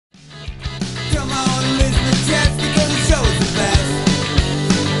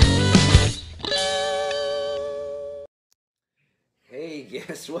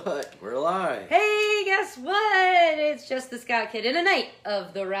what? We're live. Hey, guess what? It's Jess the Ska Kid in a night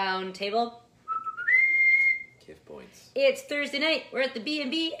of the round table. Give points. It's Thursday night. We're at the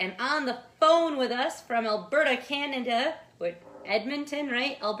B&B, and on the phone with us from Alberta, Canada, with Edmonton,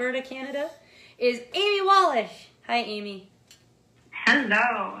 right? Alberta, Canada, is Amy Wallish. Hi, Amy.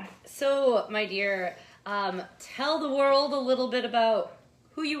 Hello. So, my dear, tell the world a little bit about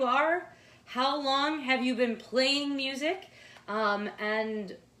who you are. How long have you been playing music?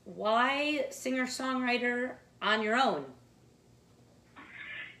 And why singer-songwriter on your own?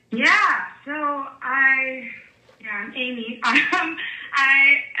 Yeah, so I'm Amy. I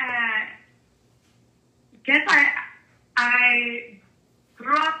guess I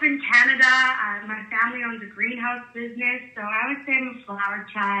grew up in Canada. My family owns a greenhouse business, so I would say I'm a flower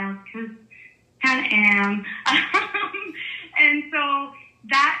child because I kind of am. And so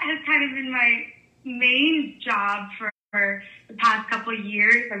that has kind of been my main job for the past couple of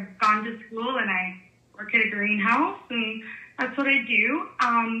years. I've gone to school and I work at a greenhouse, and that's what I do.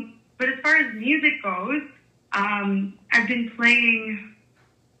 But as far as music goes, I've been playing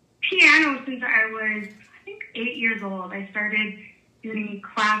piano since I was, I think, 8 years old. I started doing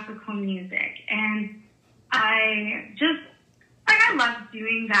classical music, and I loved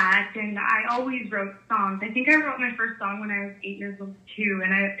doing that, and I always wrote songs. I think I wrote my first song when I was 8 years old too,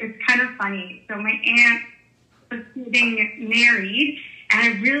 and it's kind of funny. So my aunt was getting married, and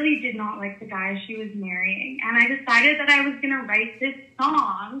I really did not like the guy she was marrying, and I decided that I was going to write this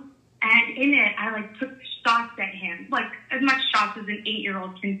song, and in it, I took shots at him, as much shots as an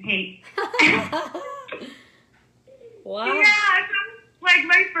 8-year-old can take. Wow. Yeah, so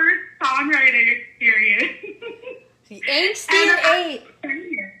my first songwriting experience. The angsty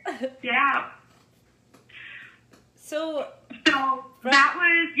 8. Yeah. So that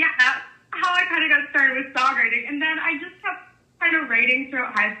was, that's how I kind of got started with songwriting. And then I just kept kind of writing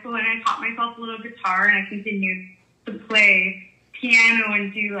throughout high school, and I taught myself a little guitar, and I continued to play piano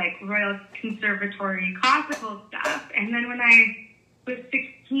and do Royal Conservatory classical stuff. And then when I was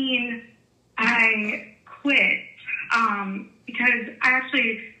 16, I quit because I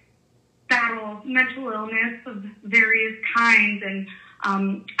actually battle mental illness of various kinds, and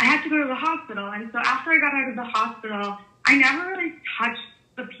I had to go to the hospital. And so after I got out of the hospital, I never really touched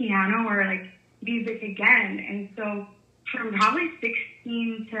the piano or music again. And so from probably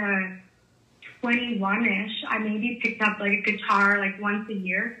 16 to 21-ish, I maybe picked up a guitar once a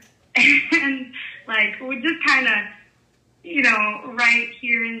year and would just kind of, write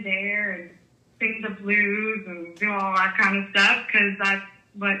here and there and sing the blues and do all that kind of stuff because that's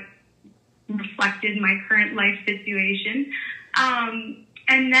what reflected my current life situation.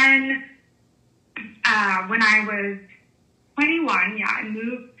 And then when I was 21, I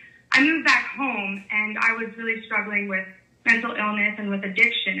moved back home, and I was really struggling with mental illness and with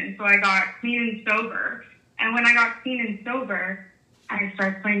addiction, and so I got clean and sober. And when I got clean and sober, I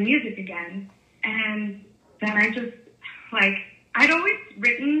started playing music again. And then I just, I'd always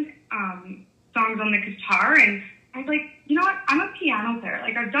written songs on the guitar, and I was like, you know what, I'm a piano player.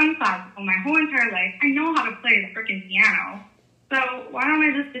 I've done classical my whole entire life. I know how to play the freaking piano. So why don't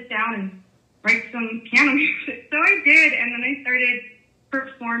I just sit down and write some piano music? So I did, and then I started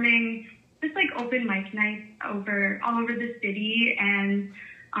performing just open mic nights all over the city, and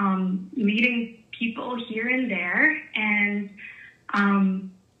meeting people here and there. And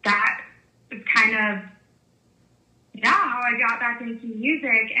that is kind of, how I got back into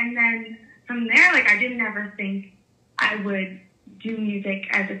music. And then from there, I didn't ever think I would do music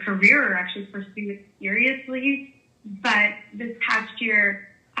as a career or actually pursue it seriously. But this past year,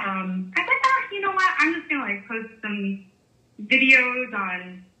 I thought, you know what, I'm just going to post some videos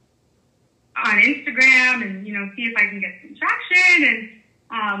on Instagram and, see if I can get some traction.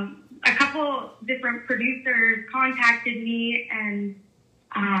 And a couple different producers contacted me, and,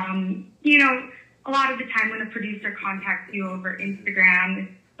 a lot of the time when a producer contacts you over Instagram,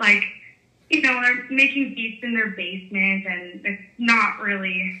 it's they're making beats in their basement, and it's not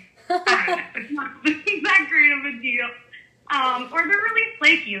really, it's not that great of a deal. Or they're really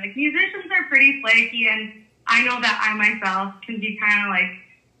flaky. Musicians are pretty flaky, and I know that I myself can be kind of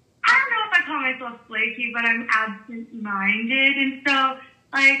I don't know if I call myself flaky, but I'm absent-minded. And so,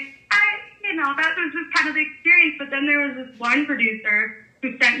 that was just kind of the experience. But then there was this one producer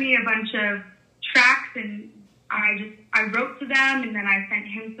who sent me a bunch of tracks, and I wrote to them, and then I sent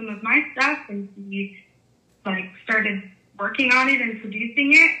him some of my stuff, and he started working on it and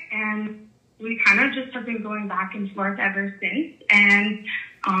producing it, and we kind of just have been going back and forth ever since. And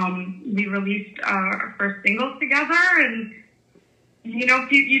we released our first single together, and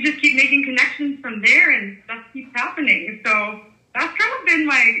you just keep making connections from there, and stuff keeps happening. So that's kind of been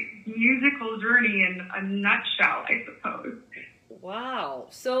my musical journey in a nutshell, I suppose. Wow.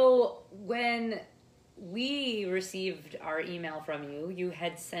 So when we received our email from you, you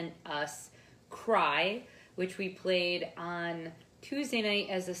had sent us Cry, which we played on Tuesday night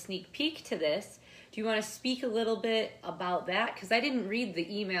as a sneak peek to this. Do you want to speak a little bit about that? Because I didn't read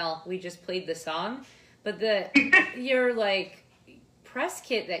the email. We just played the song. But your like press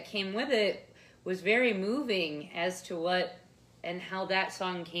kit that came with it was very moving as to what and how that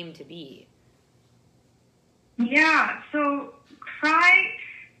song came to be. Yeah, so Cry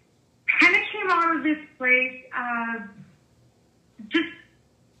kind of came out of this place of just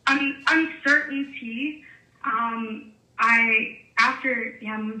uncertainty. After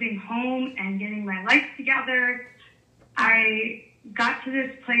moving home and getting my life together, I got to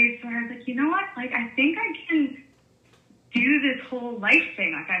this place where I was like, you know what? Like, I think I can do this whole life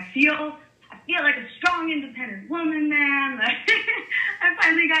thing. Like, I feel like a strong, independent woman, man. Like, I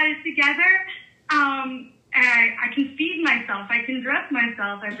finally got it together. And I can feed myself. I can dress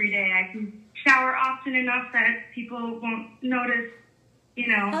myself every day. I can shower often enough that people won't notice, you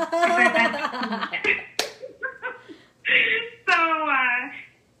know, if I've had So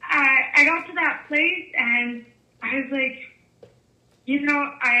I got to that place and I was like, you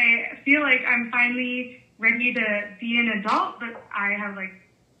know, I feel like I'm finally ready to be an adult, but I have like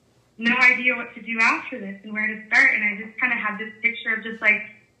no idea what to do after this and where to start. And I just kind of had this picture of just like,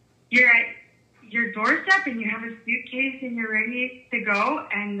 you're at your doorstep and you have a suitcase and you're ready to go.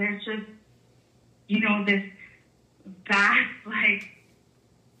 And there's just, you know, this vast like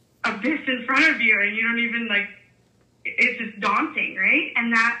abyss in front of you and you don't even like, it's just daunting, right?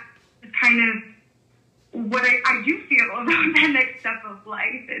 And that is kind of what I do feel about that next step of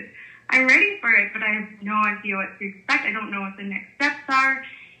life is I'm ready for it, but I have no idea what to expect. I don't know what the next steps are.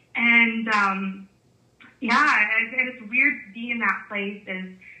 And, and it's weird to be in that place as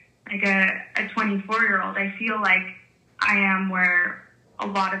like a 24-year-old. I feel like I am where a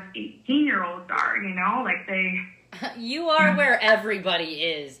lot of 18-year-olds are, you know, like they... You are where everybody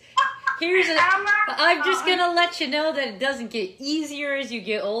is. I'm just going to let you know that it doesn't get easier as you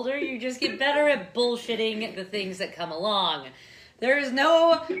get older. You just get better at bullshitting the things that come along. There is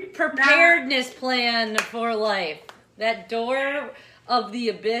no preparedness plan for life. That door of the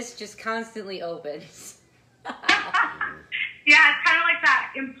abyss just constantly opens. Yeah, it's kind of like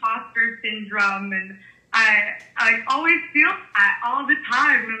that imposter syndrome, and I always feel that all the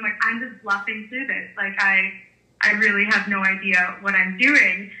time. And I'm just bluffing through this. Like, I really have no idea what I'm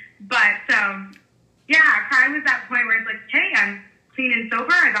doing. But, Cry was that point where it's like, hey, I'm clean and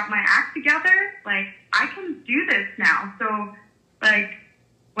sober. I got my act together. Like, I can do this now. So, like,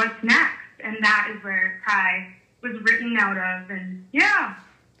 what's next? And that is where Cry was written out of. And, yeah.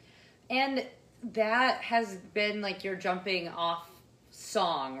 And that has been, like, your jumping off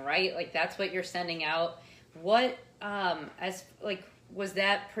song, right? Like, that's what you're sending out. What, was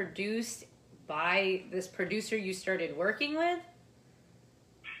that produced by this producer you started working with?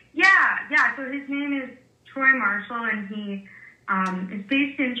 Yeah. So his name is Troy Marshall, and he is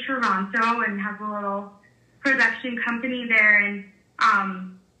based in Toronto and has a little production company there. And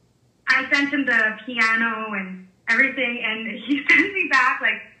I sent him the piano and everything, and he sent me back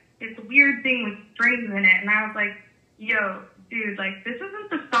like this weird thing with strings in it. And I was like, yo, dude, like, this isn't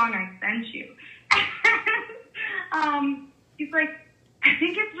the song I sent you. He's like, I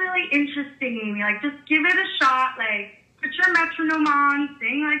think it's really interesting, Amy. Like, just give it a shot. Like, put your metronome on,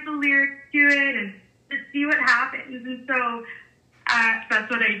 sing like the lyrics to it, and just see what happens. And so that's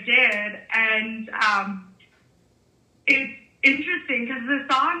what I did. And it's interesting because the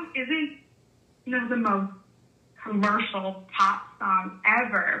song isn't, you know, the most commercial pop song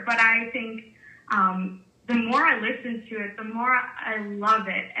ever. But I think the more I listen to it, the more I love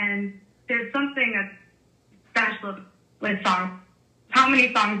it. And there's something that's special with songs. How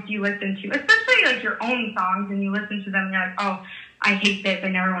many songs do you listen to? Especially like your own songs, and you listen to them and you're like, oh, I hate this, I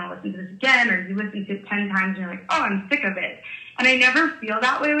never want to listen to this again. Or you listen to it 10 times and you're like, oh, I'm sick of it. And I never feel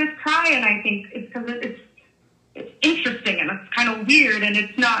that way with Cry, and I think it's because it's interesting and it's kind of weird, and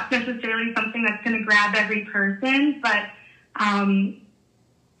it's not necessarily something that's going to grab every person, but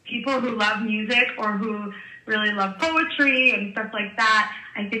people who love music or who really love poetry and stuff like that,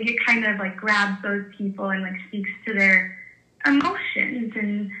 I think it kind of like grabs those people and like speaks to their emotions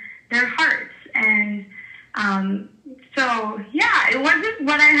and their hearts. And it wasn't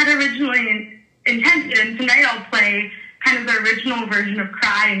what I had originally intended, and tonight I'll play kind of the original version of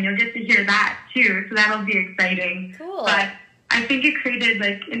Cry, and you'll get to hear that too, so that'll be exciting. Cool. But I think it created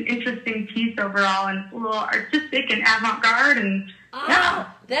like an interesting piece overall, and it's a little artistic and avant-garde, and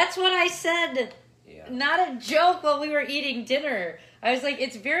that's what I said. Yeah. not a joke while we were eating dinner. I was like,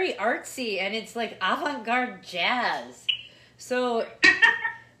 it's very artsy and it's like avant-garde jazz. So,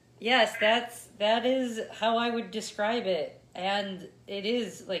 yes, that is how I would describe it. And it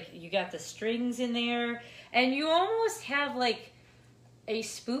is like you got the strings in there, and you almost have like a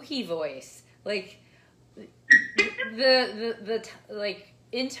spooky voice, like the like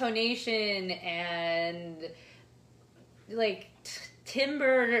intonation and like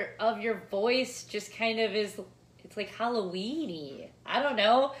timbre of your voice just kind of is. It's like Halloween-y. I don't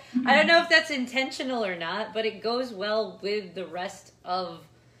know if that's intentional or not, but it goes well with the rest of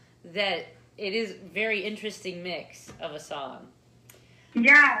that. It is very interesting mix of a song.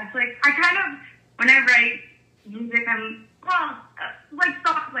 Yeah, it's like I kind of, when I write music, like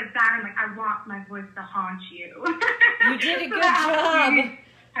songs like that, I'm like, I want my voice to haunt you. You did a good job.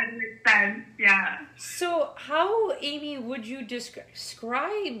 Kind of makes sense, yeah. So how, Amy, would you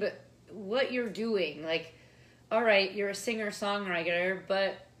describe what you're doing? Like, all right, you're a singer-songwriter,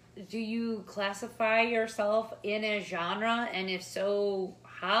 but do you classify yourself in a genre? And if so,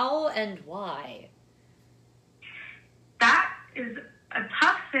 how and why? That is a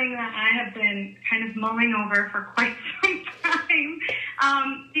tough thing that I have been kind of mulling over for quite some time,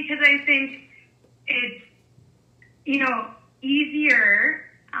 because I think it's, easier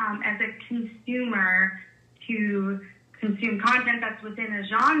as a consumer to consume content that's within a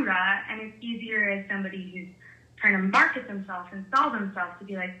genre, and it's easier as somebody who's trying to market themselves and sell themselves to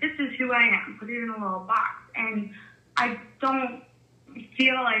be like, this is who I am, put it in a little box. And I don't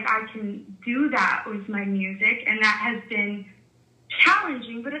feel like I can do that with my music, and that has been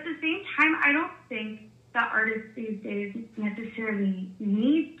challenging. But at the same time, I don't think that artists these days necessarily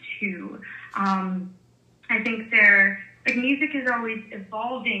need to. I think music is always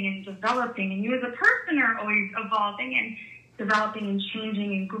evolving and developing, and you as a person are always evolving and developing and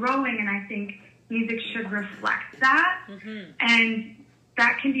changing and growing, and I think music should reflect that. Mm-hmm. And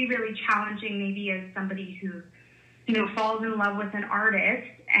that can be really challenging maybe as somebody who falls in love with an artist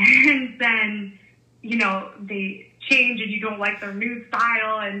and then, they change and you don't like their new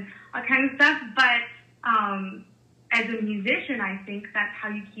style and all kind of stuff. But as a musician, I think that's how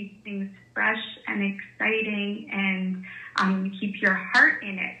you keep things fresh and exciting, and you keep your heart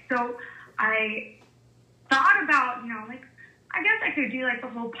in it. So I thought about, I guess I could do like the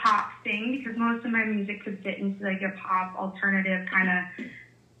whole pop thing, because most of my music could fit into like a pop alternative kind of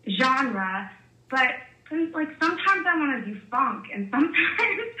genre. But like sometimes I want to do funk, and sometimes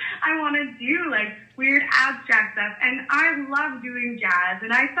I want to do like weird abstract stuff, and I love doing jazz,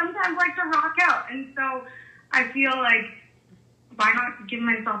 and I sometimes like to rock out, and so I feel like why not give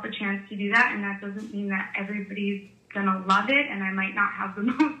myself a chance to do that? And that doesn't mean that everybody's gonna love it, and I might not have the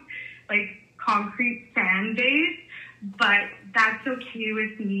most like concrete fan base, but that's okay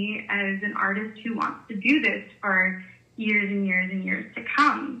with me as an artist who wants to do this for years and years and years to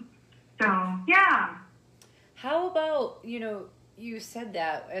come. So yeah. How about, you said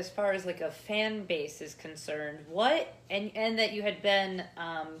that as far as like a fan base is concerned, and that you had been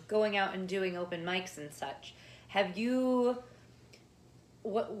going out and doing open mics and such. Have you,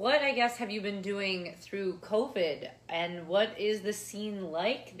 what I guess have you been doing through COVID, and what is the scene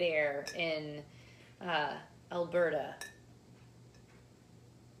like there in Alberta?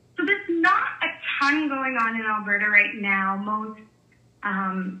 So there's not a ton going on in Alberta right now. Most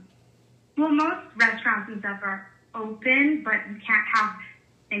restaurants and stuff are open, but you can't have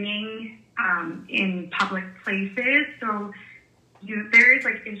singing in public places. So there's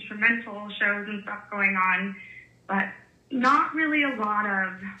like instrumental shows and stuff going on, but not really a lot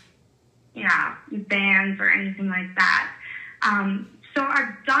of bands or anything like that. So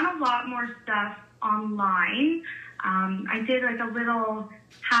I've done a lot more stuff online. I did like a little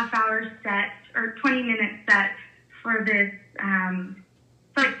half-hour set or 20-minute set for this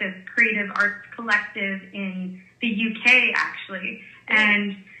like this creative arts collective in the UK, actually,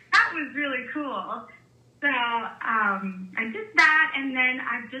 and that was really cool. So I did that, and then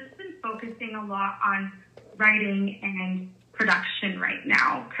I've just been focusing a lot on writing and production right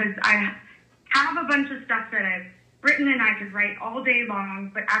now, because I have a bunch of stuff that I've written and I could write all day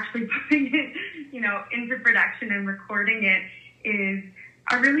long, but actually putting it, into production and recording it is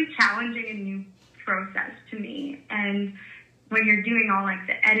a really challenging and new process to me. And when you're doing all like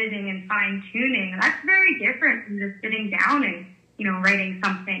the editing and fine tuning, that's very different from just sitting down and, writing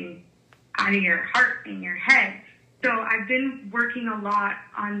something out of your heart in your head. So I've been working a lot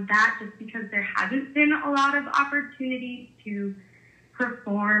on that just because there hasn't been a lot of opportunity to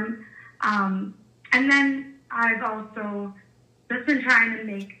perform. And then I've also just been trying to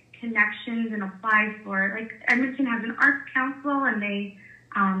make connections and apply for, like, Edmonton has an arts council, and they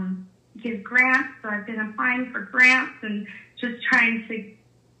give grants. So I've been applying for grants and just trying to see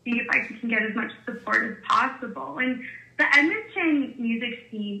if I can get as much support as possible. And the Edmonton music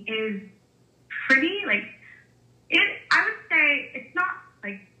scene is pretty, like, I would say it's not,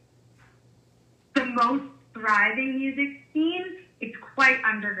 like, the most thriving music scene. It's quite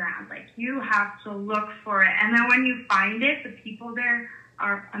underground. Like, you have to look for it. And then when you find it, the people there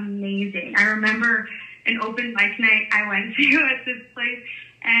are amazing. I remember an open mic night I went to at this place,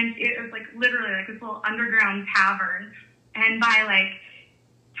 and it was, like, literally, like, this little underground tavern. And by, like,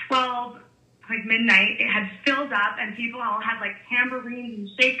 12, like, midnight, it had filled up, and people all had, like, tambourines and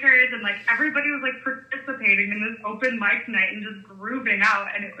shakers, and, like, everybody was, like, participating in this open mic night and just grooving out,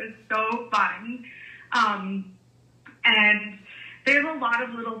 and it was so fun. And there's a lot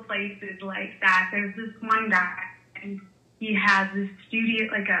of little places like that. There's this one guy, and he has this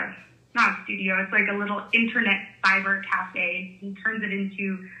studio, like not a studio, it's like a little internet cyber cafe. He turns it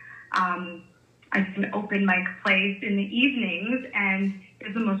into an open mic place in the evenings, and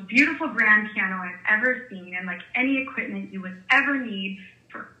it's the most beautiful grand piano I've ever seen, and like any equipment you would ever need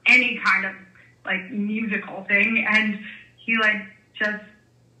for any kind of like musical thing. And he like just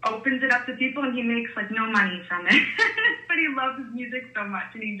opens it up to people, and he makes like no money from it, but he loves his music so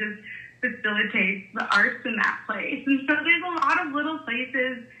much, and he just facilitates the arts in that place. And so there's a lot of little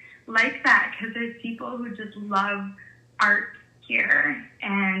places like that, because there's people who just love art here.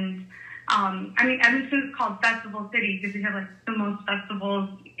 And I mean, Edmonton's called Festival City because we have like the most festivals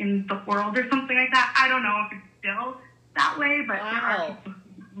in the world or something like that. I don't know if it's still that way, but there are people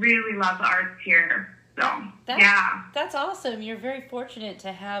who really love the arts here. So, yeah. That's awesome. You're very fortunate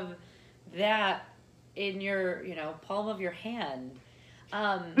to have that in your, palm of your hand.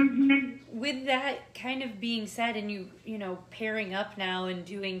 With that kind of being said, and you pairing up now and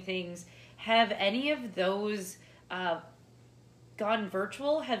doing things, have any of those gone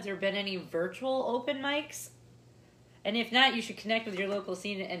virtual? Have there been any virtual open mics? And if not, you should connect with your local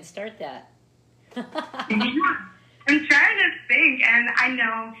scene and start that. Yeah. I'm trying to think, and I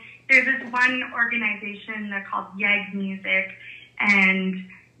know there's this one organization they're called YEG Music, and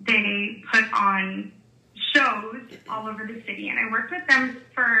they put on shows all over the city. And I worked with them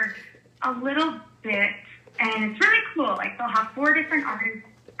for a little bit, and it's really cool. Like, they'll have 4 different artists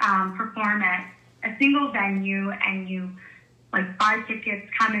perform at a single venue, and you like buy tickets,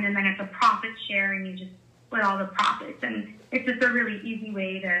 come in, and then it's a profit share, and you just split all the profits. And it's just a really easy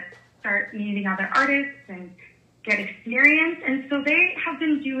way to start meeting other artists and get experience. And so they have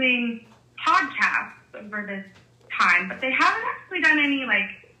been doing podcasts over this time, but they haven't actually done any like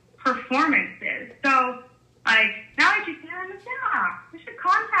performances. So like now I just we should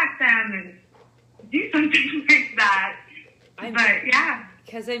contact them and do something like that. But yeah.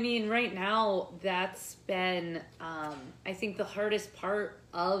 Because I mean, right now that's been, I think the hardest part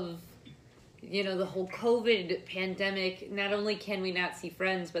of, the whole COVID pandemic. Not only can we not see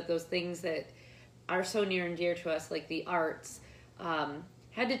friends, but those things that are so near and dear to us, like the arts,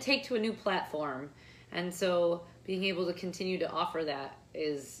 had to take to a new platform. And so being able to continue to offer that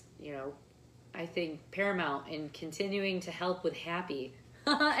is, I think paramount in continuing to help with happy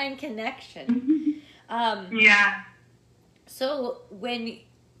and connection. Yeah. So when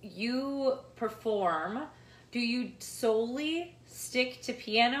you perform, do you solely stick to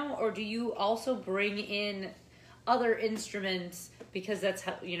piano, or do you also bring in other instruments because that's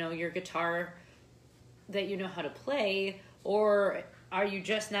how, your guitar that you know how to play? Or are you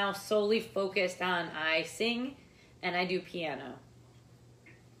just now solely focused on I sing and I do piano?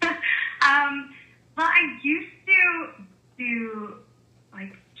 Well, I used to do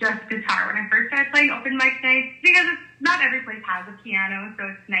like just guitar when I first started playing open mic nights, because not every place has a piano, so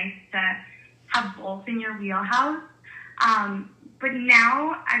it's nice to have both in your wheelhouse. But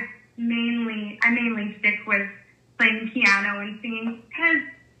now I mainly stick with playing piano and singing, because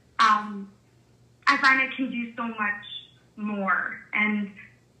I find I can do so much more and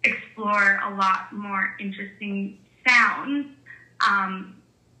explore a lot more interesting sounds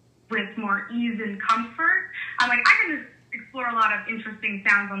with more ease and comfort. I can just explore a lot of interesting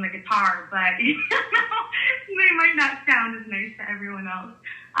sounds on the guitar, but they might not sound as nice to everyone else.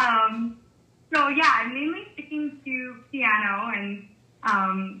 So yeah, I'm mainly sticking to piano and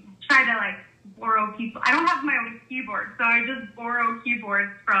try to like borrow people. I don't have my own keyboard, so I just borrow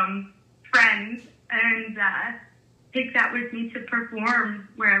keyboards from friends and take that with me to perform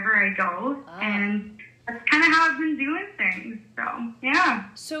wherever I go. And that's kind of how I've been doing things. So, yeah.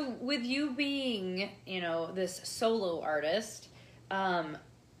 So with you being, this solo artist, and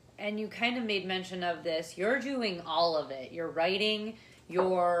you kind of made mention of this, you're doing all of it. You're writing,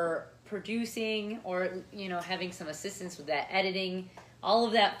 you're producing, or, having some assistance with that, editing, all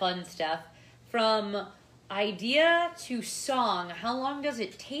of that fun stuff. From idea to song, how long does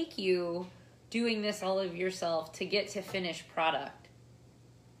it take you doing this all of yourself to get to finished product?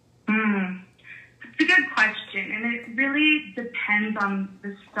 It's a good question, and it really depends on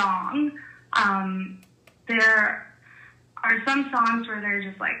the song. There are some songs where they're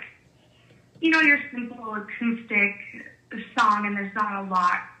just like, your simple acoustic song, and there's not a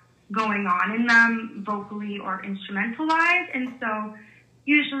lot going on in them, vocally or instrumental-wise, and so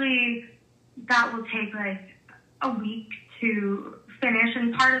usually that will take like a week to finish,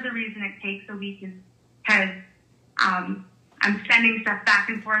 and part of the reason it takes a week is because I'm sending stuff back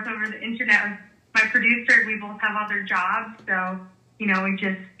and forth over the internet with my producer. We both have other jobs, so, we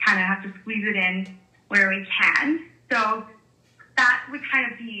just kind of have to squeeze it in where we can. So that would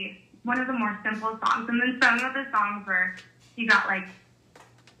kind of be one of the more simple songs. And then some of the songs where you got like,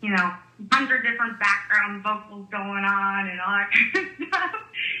 100 different background vocals going on and all that kind of stuff.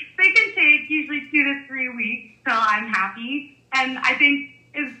 They can take usually 2 to 3 weeks till I'm happy. And I think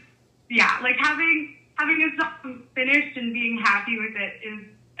like having a song finished and being happy with it is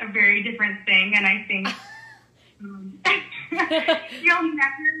a very different thing. And I think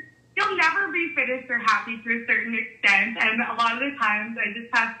you'll never be finished or happy to a certain extent. And a lot of the times I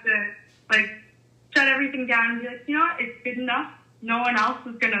just have to like shut everything down and be like, it's good enough. No one else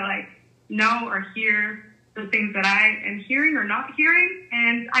is gonna know or hear the things that I am hearing or not hearing.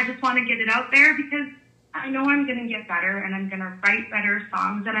 And I just want to get it out there because I know I'm going to get better and I'm going to write better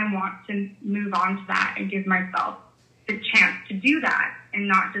songs, and I want to move on to that and give myself the chance to do that and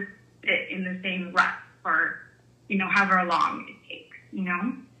not just sit in the same rut for, however long it takes,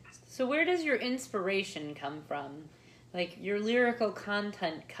 So where does your inspiration come from? Like, your lyrical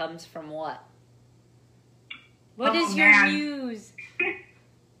content comes from what? What is your muse?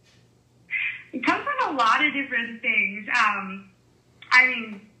 It comes from a lot of different things.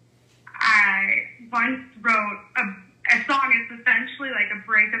 I once wrote a song. It's essentially like a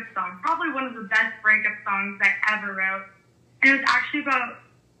breakup song, probably one of the best breakup songs I ever wrote. And it was actually about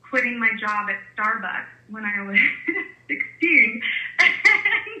quitting my job at Starbucks when I was 16. And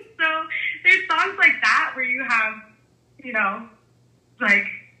so there's songs like that where you have, like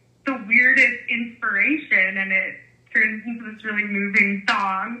the weirdest inspiration, and it turns into this really moving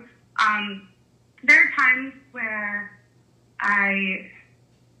song. There are times where I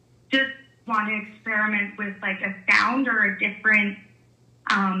just want to experiment with like a sound or a different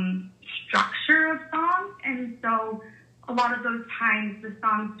structure of song, and so a lot of those times the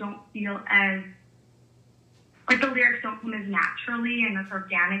songs don't feel as like the lyrics don't come as naturally and as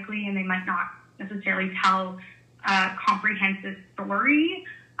organically, and they might not necessarily tell a comprehensive story.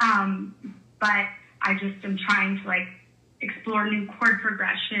 But I just am trying to like explore new chord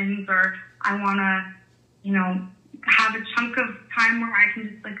progressions, or I want to, have a chunk of time where I can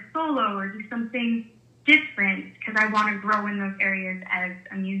just like solo or do something different because I want to grow in those areas as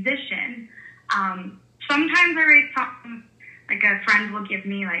a musician. Sometimes I write songs, like a friend will give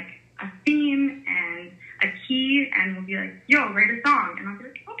me like a theme and a key and will be like, yo, write a song. And I'll be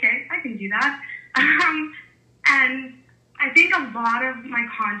like, okay, I can do that. And I think a lot of my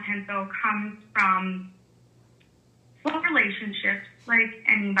content though comes from relationships, like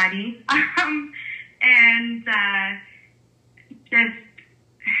anybody. And just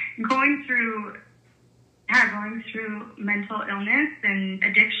going through mental illness and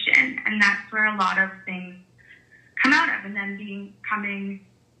addiction, and that's where a lot of things come out of, and then becoming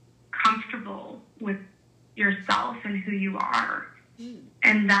comfortable with yourself and who you are.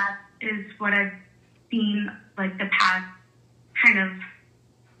 And that is what I've seen, like the past kind of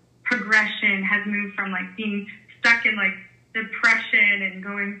progression has moved from like being stuck in like depression and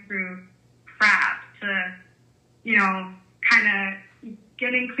going through crap to, kind of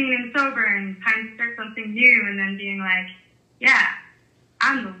getting clean and sober and time to start something new, and then being like, yeah,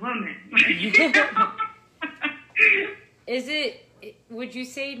 I'm the woman. Would you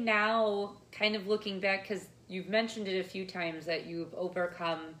say now, kind of looking back, because you've mentioned it a few times that you've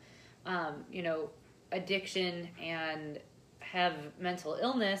overcome, addiction and have mental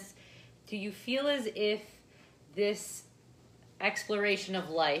illness, do you feel as if this exploration of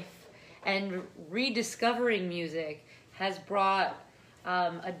life and rediscovering music has brought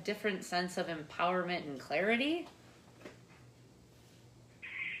a different sense of empowerment and clarity?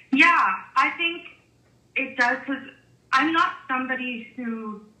 Yeah, I think it does, because I'm not somebody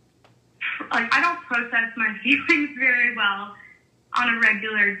who, I don't process my feelings very well on a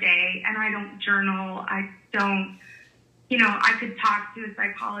regular day, and I don't journal. I don't, I could talk to a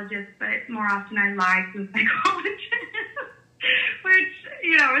psychologist, but more often I lie to a psychologist, which,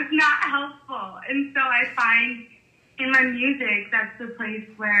 is not helpful. And so I find in my music, that's the place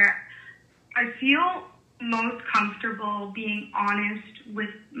where I feel most comfortable being honest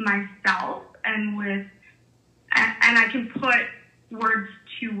with myself and I can put words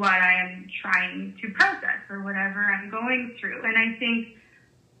to what I am trying to process or whatever I'm going through. And I think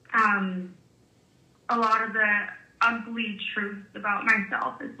a lot of the ugly truths about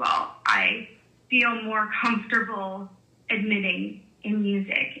myself as well, I feel more comfortable admitting in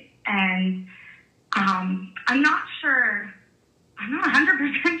music. And I'm not 100%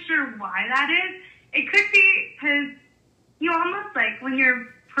 sure why that is. It could be because you almost like when you're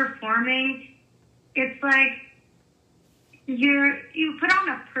performing, it's like you put on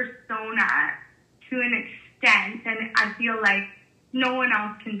a persona to an extent, and I feel like no one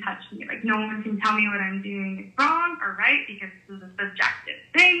else can touch me. Like no one can tell me what I'm doing is wrong or right because this is a subjective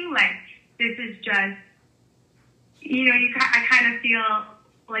thing. Like this is just, I kind of feel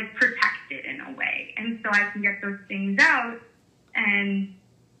like protected in a way, and so I can get those things out and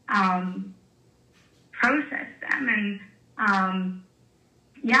process them. And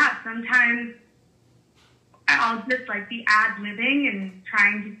sometimes I'll just like be ad-libbing and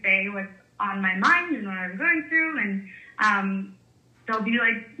trying to say what's on my mind and what I'm going through, and there'll be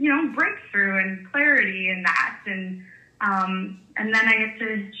like breakthrough and clarity in that, and then I get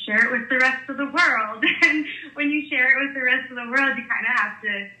to share it with the rest of the world. And when you share it with the rest of the world, you kind of have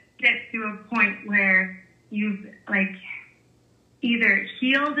to get to a point where you've like either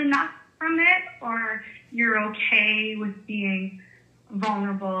healed enough from it or you're okay with being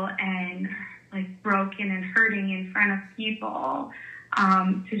vulnerable and like broken and hurting in front of people,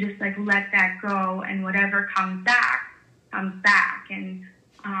 to just like let that go, and whatever comes back. And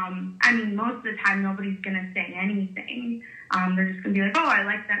I mean, most of the time nobody's gonna say anything. They're just gonna be like, oh, I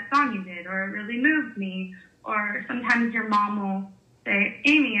like that song you did, or it really moved me. Or sometimes your mom will say,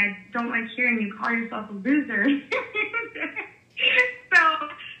 Amy, I don't like hearing you call yourself a loser. So,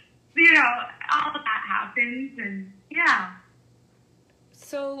 all of that happens, and yeah.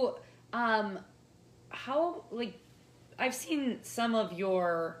 So, how, like, I've seen some of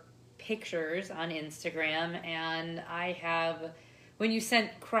your pictures on Instagram, and I have, when you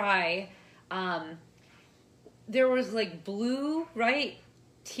sent Cry, there was like blue, right,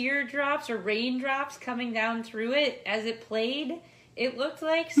 teardrops or raindrops coming down through it as it played, it looked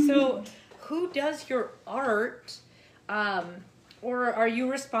like. So who does your art, or are you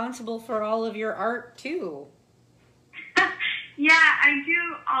responsible for all of your art too? Yeah, I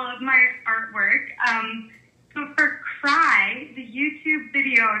do all of my artwork. So for Cry, the YouTube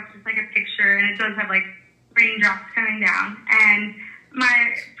video is just like a picture, and it does have like raindrops coming down. And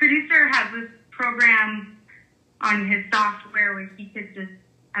my producer has this program on his software where he could just,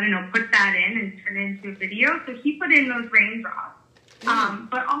 put that in and turn it into a video. So he put in those raindrops.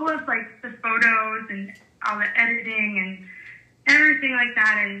 But all of like the photos and all the editing and everything like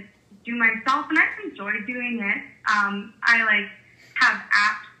that, and do myself, and I enjoy doing it. I like have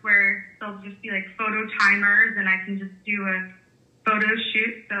apps where they'll just be like photo timers, and I can just do a photo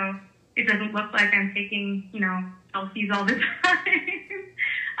shoot so it doesn't look like I'm taking, selfies all the time.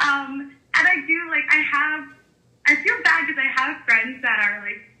 And I do, like, I feel bad because I have friends that are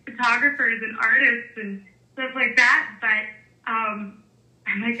like photographers and artists and stuff like that, but I'm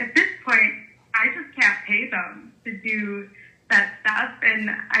like, at this point, I just can't pay them to do that stuff, and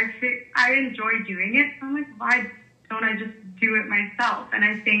I enjoy doing it, so I'm like, why don't I just do it myself? And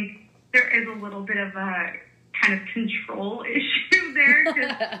I think there is a little bit of a kind of control issue there.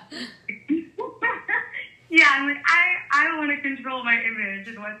 Yeah, I'm like, I want to control my image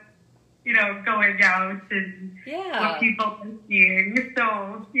and what's, going out and what people are seeing.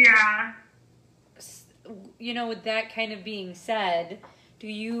 So, yeah. With that kind of being said, do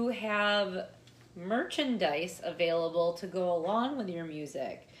you have merchandise available to go along with your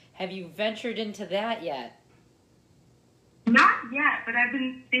music? Have you ventured into that yet? Not yet, but I've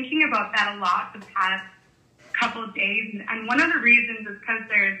been thinking about that a lot the past couple of days. And one of the reasons is because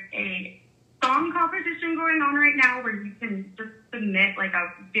there's a song competition going on right now where you can just submit like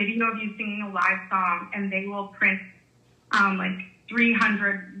a video of you singing a live song, and they will print like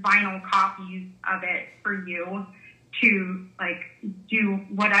 300 vinyl copies of it for you to like do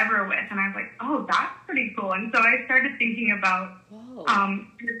whatever with. And I was like, oh, that's pretty cool. And so I started thinking about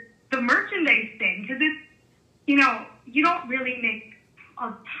the merchandise thing, because it's, you don't really make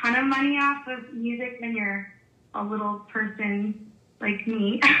a ton of money off of music when you're a little person like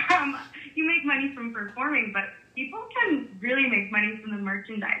me. You make money from performing, but people can really make money from the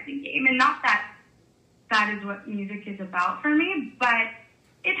merchandising game. And not that that is what music is about for me, but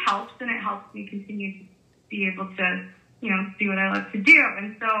it helps, and it helps me continue to be able to, do what I love to do.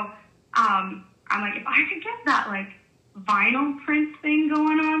 And so I'm like, if I could get that, like, vinyl print thing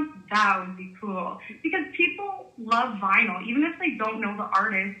going on, that would be cool. Because people love vinyl, even if they don't know the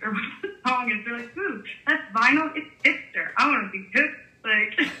artist or what the song is. They're like, ooh, that's vinyl, it's hipster. I want to be hip.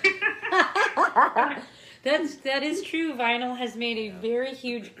 Like, that is true. Vinyl has made a very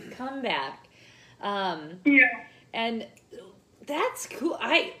huge comeback. Yeah. And that's cool.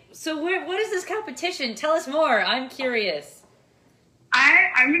 So what is this competition? Tell us more. I'm curious.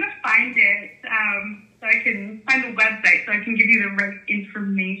 I'm going to find it so I can find the website so I can give you the right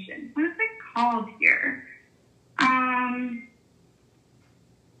information. What is it called here?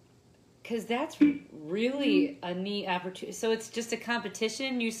 Because that's really a neat opportunity. So it's just a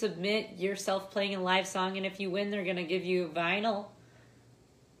competition. You submit yourself playing a live song, and if you win, they're going to give you vinyl.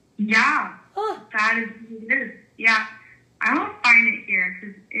 Yeah. Huh. That is what it is. Yeah. I will find it here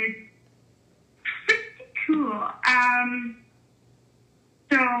because it's pretty cool.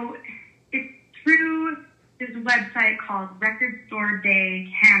 So it's through this website called Record Store Day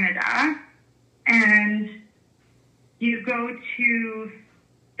Canada, and you go to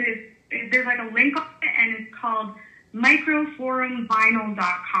this, there's like a link on it, and it's called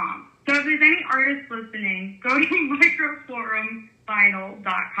microforumvinyl.com. So if there's any artists listening, go to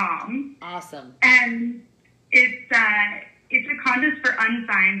microforumvinyl.com. Awesome. And it's a contest for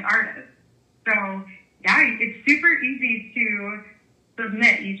unsigned artists. So yeah, it's super easy to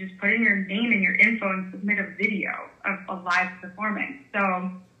submit. You just put in your name and your info and submit a video of a live performance.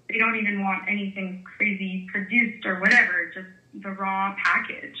 So they don't even want anything crazy produced or whatever, just the raw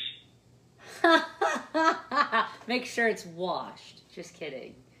package. Make sure it's washed. Just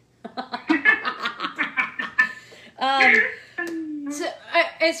kidding. So,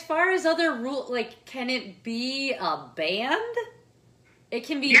 as far as other rules, like, can it be a band? It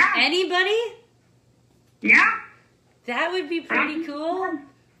can be anybody? Yeah. That would be pretty cool.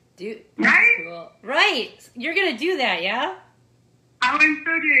 Dude, that's right? cool. Right. You're going to do that, yeah? Oh, I'm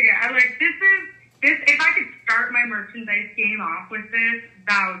so doing it. I'm like, this, if I could start my merchandise game off with this,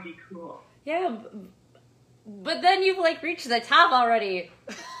 that would be cool. Yeah, but then you've, like, reached the top already.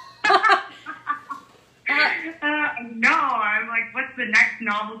 No, I'm like, what's the next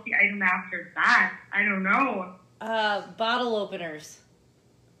novelty item after that? I don't know. Bottle openers.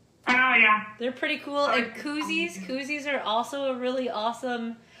 Oh, yeah. They're pretty cool. And koozies. Koozies are also a really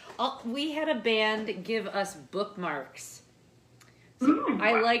awesome... we had a band give us bookmarks. So Ooh.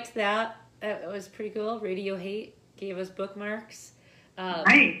 I liked that. It was pretty cool. Radio Hate gave us bookmarks.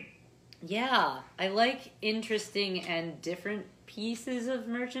 Right. Yeah. I like interesting and different pieces of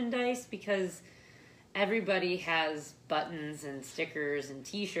merchandise because everybody has buttons and stickers and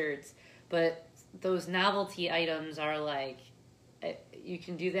t-shirts, but those novelty items are like, you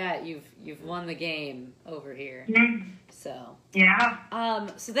can do that. You've won the game over here. Mm-hmm. So yeah.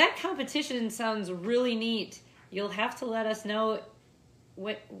 So that competition sounds really neat. You'll have to let us know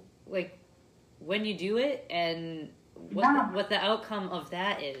when you do it and what the outcome of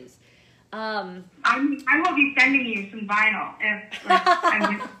that is. I will be sending you some vinyl if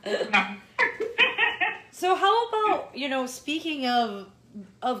So how about, speaking of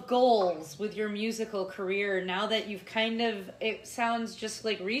goals with your musical career, now that you've kind of, it sounds just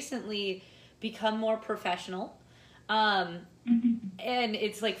like recently become more professional, and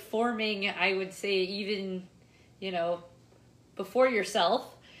it's like forming, I would say, even, before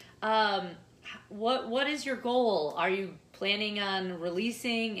yourself, what is your goal? Are you planning on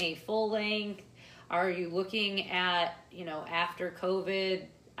releasing a full length? Are you looking at, after COVID,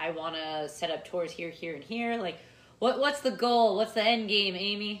 I want to set up tours here, here, and here? Like, what's the goal? What's the end game,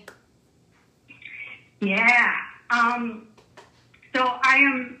 Amy? Yeah. So I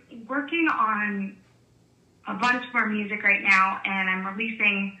am working on a bunch more music right now, and I'm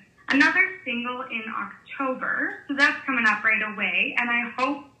releasing another single in October. So that's coming up right away, and I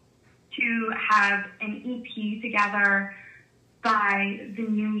hope to have an EP together by the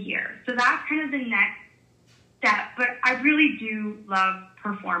new year. So that's kind of the next step, but I really do love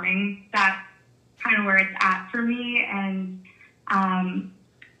performing. That's kind of where it's at for me, and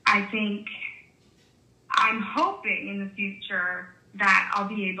I think I'm hoping in the future that I'll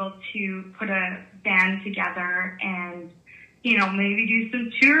be able to put a band together and, maybe do some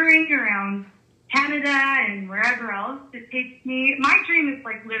touring around Canada and wherever else it takes me. My dream is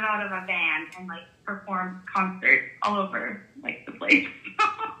like live out of a van and like perform concerts all over like the place.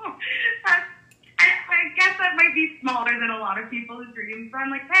 I guess that might be smaller than a lot of people's dreams. So I'm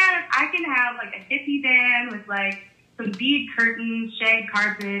like, man, if I can have like a hippie band with like some bead curtains, shag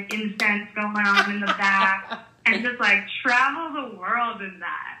carpet, incense going on in the back, and just like travel the world in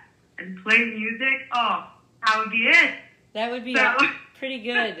that and play music, oh, that would be it. That would be pretty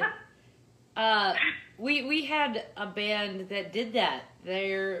good. We had a band that did that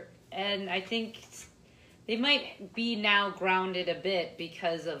there, and I think they might be now grounded a bit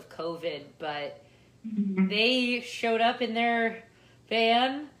because of COVID, but they showed up in their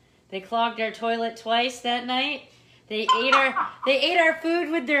van. They clogged our toilet twice that night. They ate our food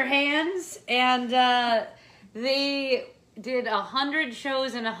with their hands, and they did 100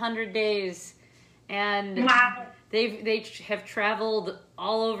 shows in 100 days, and Wow. they have traveled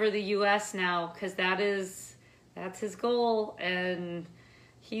all over the U.S. now because that's his goal, and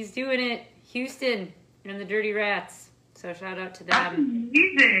he's doing it. Houston and the Dirty Rats. So shout out to That's them.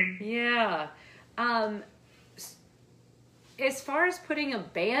 amazing. Yeah. As far as putting a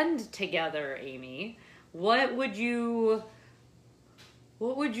band together, Amy, what would you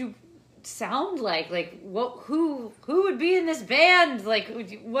sound like? Like, who would be in this band? Like,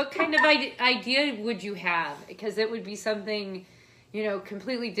 what kind of idea would you have? Because it would be something,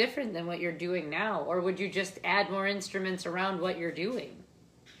 completely different than what you're doing now. Or would you just add more instruments around what you're doing?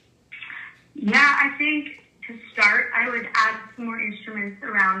 Yeah, I think to start, I would add some more instruments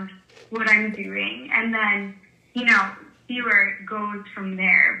around what I'm doing, and then, see where it goes from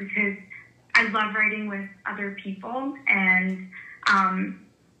there, because I love writing with other people, and I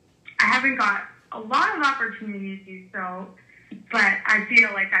haven't got a lot of opportunities to do so, but I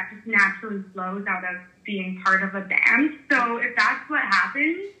feel like that just naturally flows out of being part of a band. So if that's what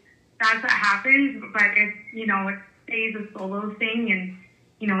happens, that's what happens. But if, it stays a solo thing and,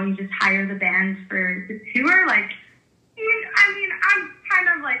 you just hire the band for the tour, like, I'm kind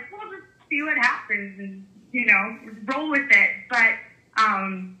of like, we'll just see what happens and, roll with it. But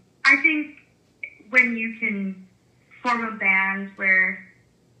I think when you can form a band where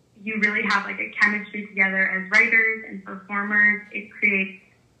you really have like a chemistry together as writers and performers, it creates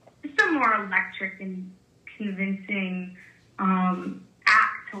just a more electric and convincing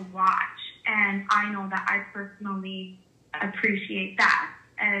act to watch. And I know that I personally appreciate that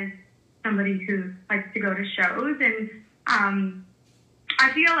as somebody who likes to go to shows. And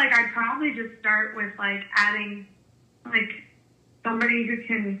I feel like I'd probably just start with like adding like somebody who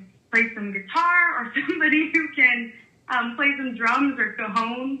can play some guitar or somebody who can play some drums or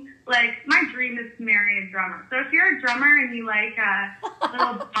cajon. Like, my dream is to marry a drummer. So if you're a drummer and you like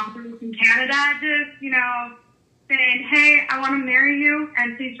little bumpers from Canada, just, saying, hey, I want to marry you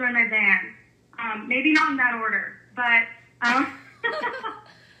and please join my band. Maybe not in that order, but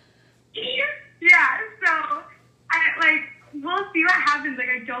yeah, so we'll see what happens. Like,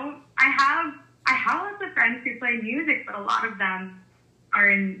 I have lots of friends who play music, but a lot of them are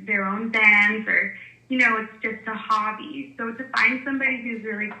in their own bands or, it's just a hobby. So to find somebody who's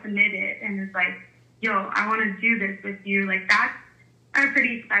really committed and is like, yo, I want to do this with you, like, that's a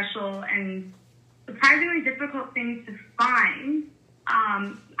pretty special and surprisingly difficult thing to find.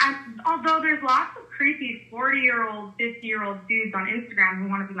 Although there's lots of creepy 40-year-old, 50-year-old dudes on Instagram who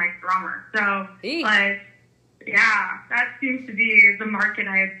want to be my drummer. So, yeah, that seems to be the market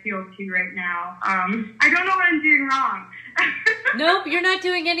I appeal to right now. I don't know what I'm doing wrong. Nope, you're not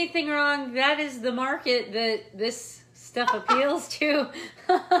doing anything wrong. That is the market that this stuff appeals to.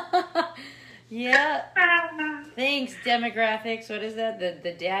 Yeah. Thanks, demographics. What is that?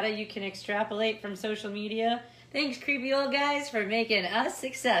 The data you can extrapolate from social media. Thanks, creepy old guys, for making us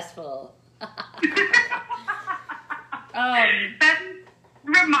successful. That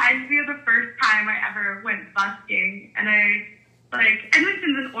reminds me of the first time I ever went busking, and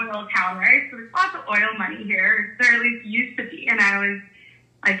Edmonton's an oil town, right? So there's lots of oil money here. There at least used to be. And I was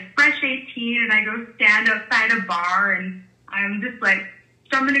fresh 18, and I go stand outside a bar, and I'm just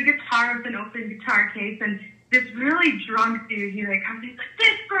strumming a guitar with an open guitar case, and this really drunk dude, he comes in, he's like,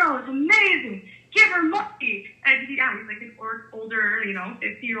 this girl is amazing. Give her money. And he's an older,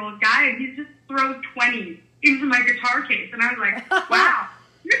 50-year-old guy, and he just throws 20s into my guitar case. And I was like, wow,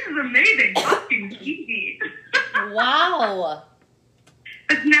 this is amazing. Busking's easy. Wow.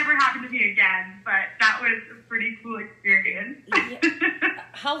 It's never happened to me again, but that was a pretty cool experience. Yeah.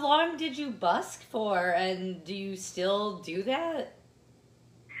 How long did you busk for, and do you still do that?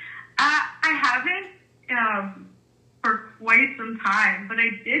 I haven't for quite some time, but I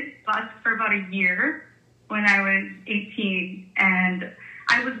did busk for about a year when I was 18, and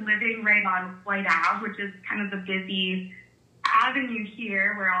I was living right on White Ave, which is kind of the busy avenue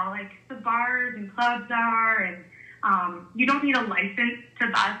here where all the bars and clubs are, and you don't need a license to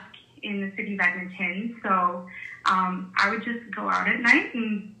busk in the city of Edmonton, so I would just go out at night,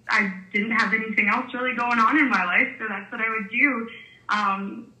 and I didn't have anything else really going on in my life, so that's what I would do.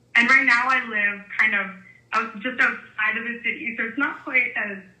 And right now I live kind of just outside of the city, so it's not quite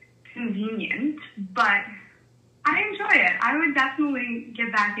as convenient, but I enjoy it. I would definitely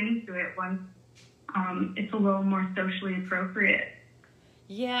get back into it once it's a little more socially appropriate.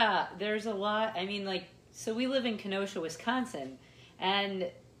 Yeah, there's a lot. I mean, like, so we live in Kenosha, Wisconsin, and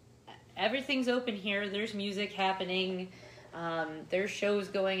everything's open here. There's music happening. There's shows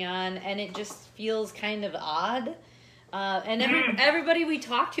going on, and it just feels kind of odd. And everybody we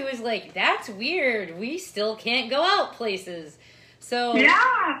talk to is like, that's weird. We still can't go out places. So,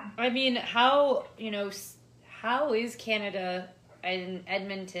 yeah. I mean, how is Canada and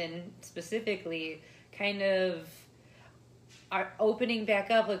Edmonton specifically kind of are opening back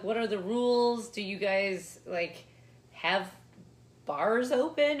up? Like, what are the rules? Do you guys, like, have bars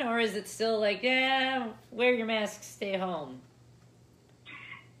open, or is it still like, yeah, wear your mask, stay home?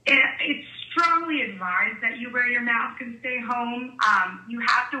 It's strongly advised that you wear your mask and stay home. You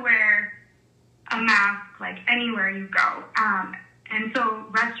have to wear a mask, like, anywhere you go. And so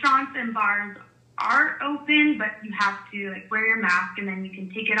restaurants and bars are open, but you have to, like, wear your mask, and then you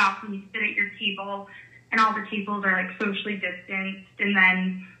can take it off when you sit at your table, and all the tables are, like, socially distanced, and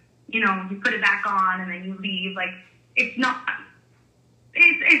then, you put it back on, and then you leave. Like, it's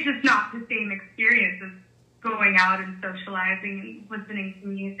just not the same experience as going out and socializing and listening to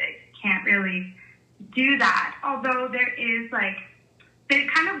music. You can't really do that. Although there is, like, they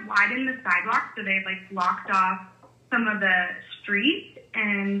kind of widened the sidewalks, so they've, like, blocked off some of the streets,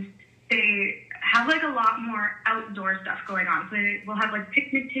 and they have, like, a lot more outdoor stuff going on. So they will have, like,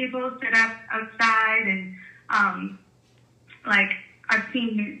 picnic tables set up outside, and, like, I've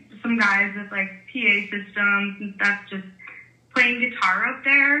seen some guys with, like, PA systems and stuff just playing guitar out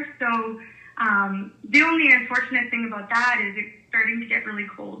there. So the only unfortunate thing about that is it's starting to get really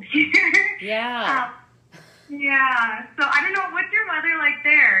cold here. Yeah. Yeah. So I don't know, what's your weather like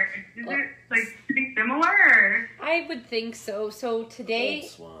there? Is it, like, pretty similar? Or? I would think so. So today...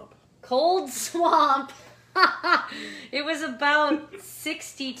 Cold swamp. It was about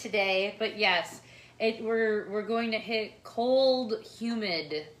 60 today, but yes, we're going to hit cold,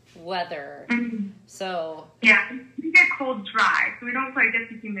 humid weather. Mm-hmm. So yeah, we get cold dry, so we don't quite get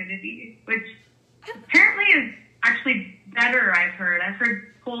the humidity, which apparently is actually better. I've heard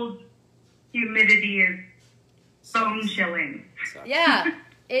cold humidity is bone chilling. Yeah,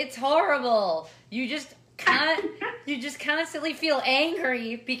 it's horrible. You just constantly feel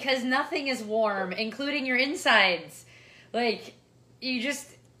angry because nothing is warm, including your insides. Like,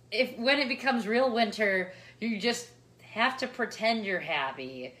 when it becomes real winter, you just have to pretend you're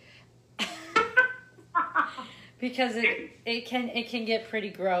happy. Because it can get pretty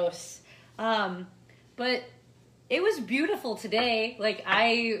gross. But it was beautiful today. Like,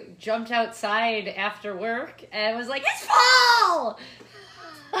 I jumped outside after work and was like, it's fall!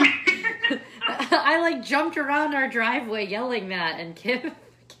 I, like, jumped around our driveway yelling that, and Kif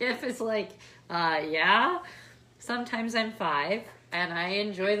is like, yeah, sometimes I'm 5, and I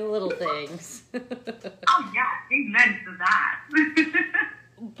enjoy the little things. Oh, yeah, amen to that.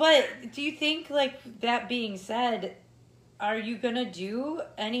 But do you think, like, that being said, are you gonna do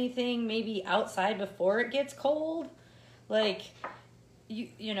anything maybe outside before it gets cold? Like,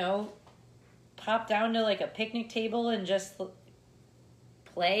 you know, pop down to, like, a picnic table and just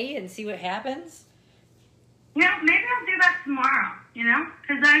play and see what happens? Yeah, maybe I'll do that tomorrow,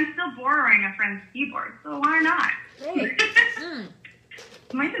 because I'm still borrowing a friend's keyboard, so why not? Right.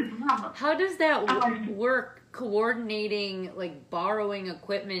 Might as well. How does that work, coordinating, like, borrowing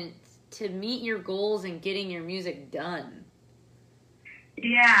equipment to meet your goals and getting your music done?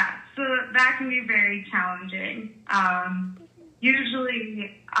 Yeah, so that can be very challenging.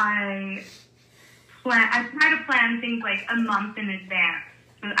 Usually I try to plan things like a month in advance.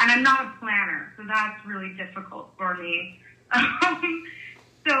 And I'm not a planner, so that's really difficult for me.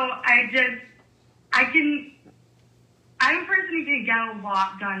 So I'm a person who can get a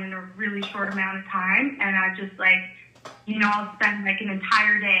lot done in a really short amount of time, and I just, like, I'll spend, like, an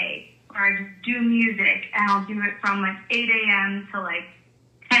entire day, or I just do music, and I'll do it from, like, 8 a.m. to, like,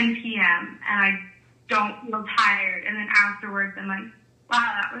 10 p.m., and I don't feel tired, and then afterwards I'm like,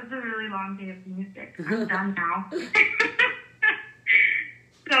 wow, that was a really long day of music. I'm done now.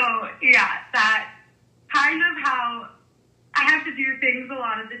 So, yeah, that's kind of how I have to do things a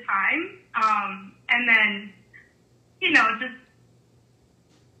lot of the time. And then, just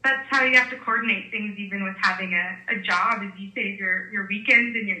that's how you have to coordinate things, even with having a job, as you save your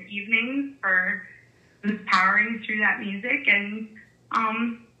weekends and your evenings for just powering through that music. And,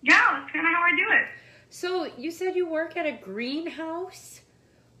 yeah, that's kind of how I do it. So you said you work at a greenhouse?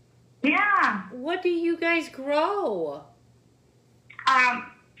 Yeah. What do you guys grow?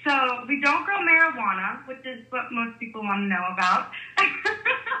 So we don't grow marijuana, which is what most people want to know about.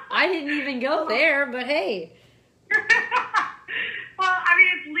 I didn't even go there, but hey. Well, I mean,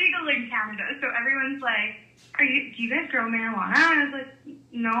 it's legal in Canada, so everyone's like, do you guys grow marijuana? And I was like,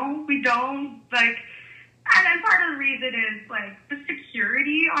 no, we don't. Like, and then part of the reason is, like, the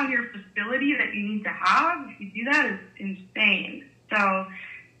security on your facility that you need to have, if you do that, is insane. So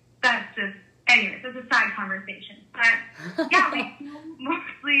that's just, anyways, that's a side conversation. But, yeah, we do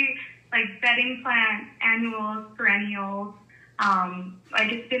mostly, like, bedding plants, annuals, perennials.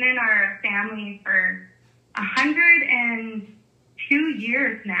 Like, it's been in our family for 102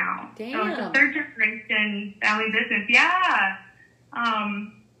 years now. Damn. So it's a third generation family business. Yeah.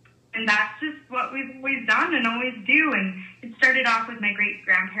 And that's just what we've always done and always do. And it started off with my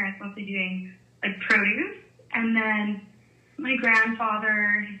great-grandparents mostly doing, like, produce. And then my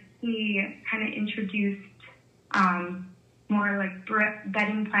grandfather, he kind of introduced more, like,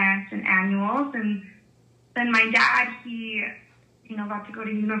 bedding plants and annuals. And then my dad, he, you know, got to go to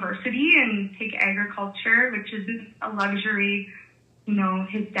university and take agriculture, which isn't a luxury, you know,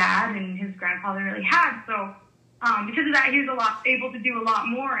 his dad and his grandfather really had. So because of that, he was able to do a lot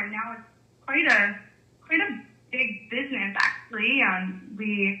more, and now it's quite a big business, actually.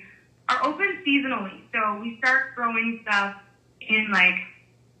 We are open seasonally, so we start growing stuff in, like,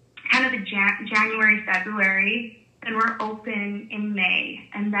 kind of the January, February, and we're open in May,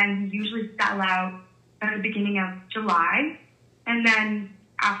 and then we usually sell out at the beginning of July, and then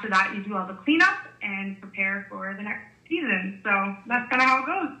after that, you do all the cleanup and prepare for the next season. So that's kind of how it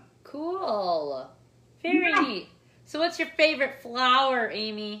goes. Cool. Very neat. So what's your favorite flower,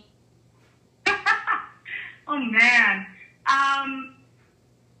 Amy? Oh, man. I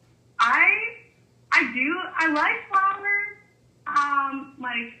like flowers.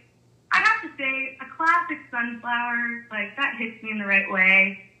 Like, I'd have to say a classic sunflower, like, that hits me in the right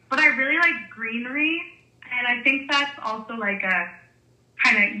way. But I really like greenery, and I think that's also, like, a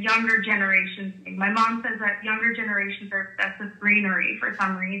kind of younger generation thing. My mom says that younger generations are obsessed with greenery for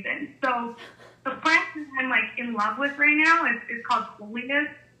some reason. So the plant that I'm, like, in love with right now is called coleus.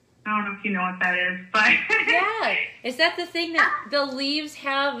 I don't know if you know what that is, but... Yeah. Is that the thing that the leaves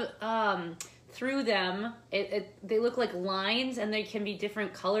have through them? They look like lines, and they can be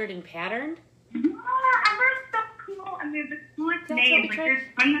different colored and patterned? Yeah, and they're so cool. And they're the coolest names. Like, there's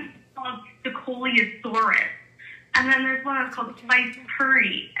one that's called the Coleosaurus. And then there's one that's called Spice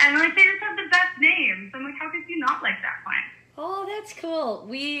Curry. And, like, they just have the best names. I'm like, how could you not like that plant? Oh, that's cool.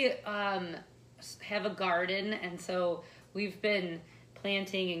 We have a garden, and so we've been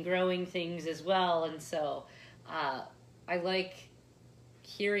planting and growing things as well, and so I like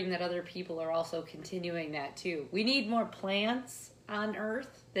hearing that other people are also continuing that too. We need more plants on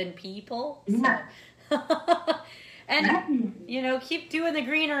Earth than people. Yeah. So. And, you know, keep doing the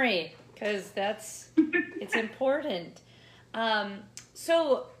greenery, because it's important.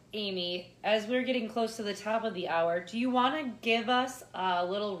 So, Amy, as we're getting close to the top of the hour, do you want to give us a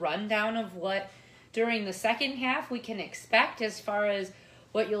little rundown of what during the second half we can expect as far as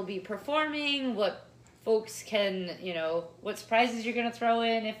what you'll be performing, what folks can, you know, what surprises you're going to throw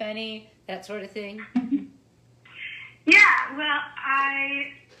in, if any, that sort of thing? Yeah, well,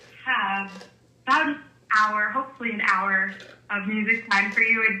 I have about an hour, hopefully an hour of music time for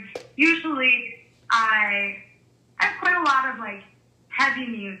you. And usually I have quite a lot of, like, heavy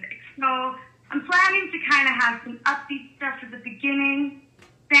music. So I'm planning to kind of have some upbeat stuff at the beginning,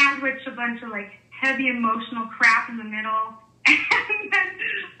 sandwich a bunch of, like, heavy emotional crap in the middle, and then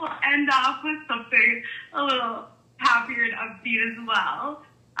we'll end off with something a little happier and upbeat as well.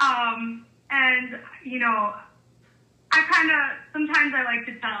 And, you know, sometimes I like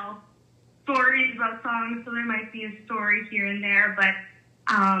to tell stories about songs, so there might be a story here and there, but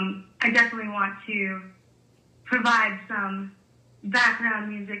I definitely want to provide some background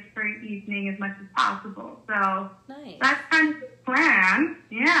music for your evening as much as possible. So nice. That's kind of the plan.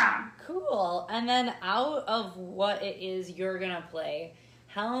 Yeah. Cool. And then out of what it is you're going to play,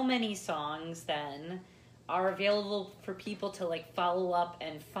 how many songs then are available for people to, like, follow up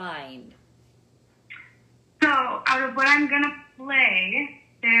and find? So out of what I'm going to play,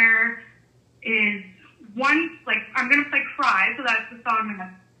 there is one, like, I'm going to play Cry, so that's the song I'm going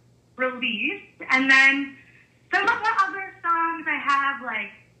to release. And then some of the other songs I have,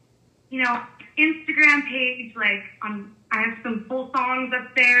 like, you know, Instagram page, like, I have some full songs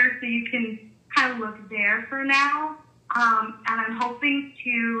up there, so you can kind of look there for now. And I'm hoping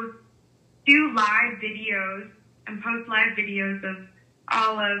to do live videos and post live videos of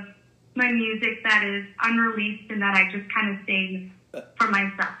all of my music that is unreleased and that I just kind of sing for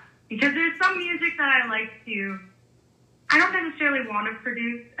myself. Because there's some music that I don't necessarily want to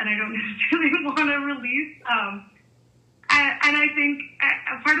produce, and I don't necessarily want to release. And I think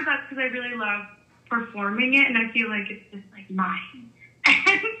a part of that's because I really love performing it, and I feel like it's just like mine.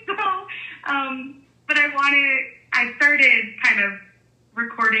 And so, but I started kind of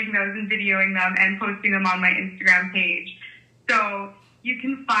recording those and videoing them and posting them on my Instagram page. So you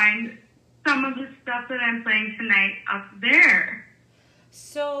can find some of the stuff that I'm playing tonight up there.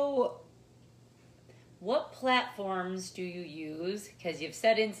 So, what platforms do you use? Because you've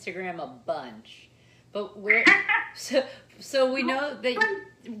said Instagram a bunch, but where? so we know that.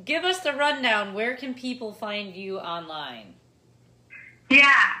 Give us the rundown. Where can people find you online?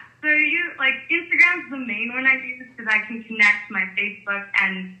 Yeah, so Instagram's the main one I use because I can connect my Facebook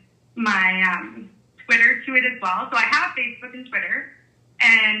and my Twitter to it as well. So I have Facebook and Twitter,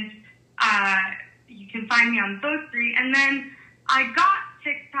 and you can find me on those three. And then I got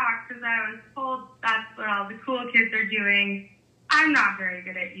TikTok because I was told that's what all the cool kids are doing. I'm not very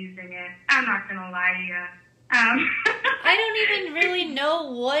good at using it. I'm not going to lie to you. I don't even really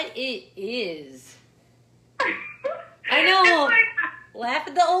know what it is. I know. Laugh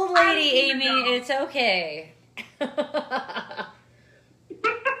at the old lady, Amy. Know. It's okay. So,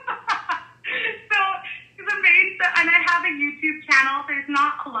 and I have a YouTube channel. There's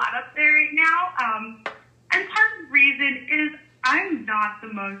not a lot up there right now. And part of the reason is I'm not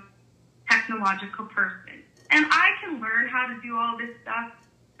the most technological person. And I can learn how to do all this stuff,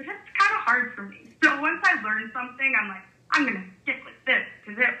 but it's kind of hard for me. So once I learn something, I'm like, I'm going to stick with this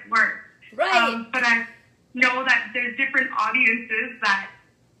because it works. Right. But I know that there's different audiences that,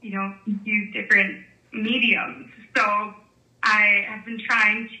 use different mediums. So I have been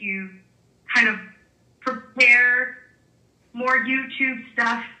trying to kind of prepare more YouTube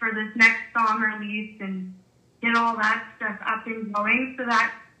stuff for this next song release and get all that stuff up and going so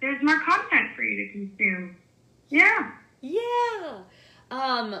that there's more content for you to consume. Yeah. Yeah.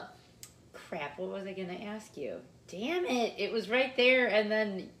 Crap, what was I going to ask you? Damn it. It was right there, and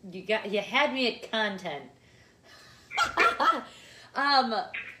then you had me at content.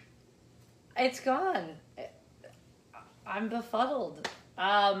 It's gone. I'm befuddled.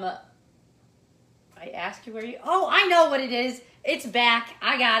 I asked you where you... Oh, I know what it is. It's back.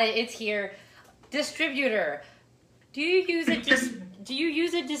 I got it. It's here. Distributor. Do you use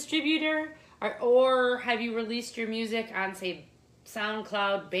a distributor? Or have you released your music on, say,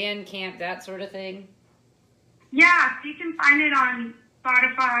 SoundCloud, Bandcamp, that sort of thing? Yeah, so you can find it on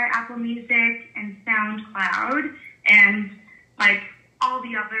Spotify, Apple Music, and SoundCloud, and all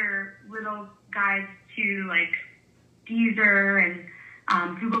the other little guys too, like Deezer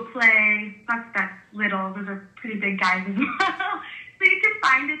and Google Play. That's little; those are pretty big guys as well. So you can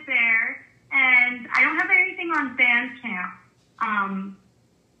find it there. And I don't have anything on Bandcamp.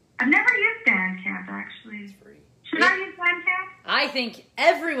 I've never used Bandcamp actually. It's free. Should I use Bandcamp? I think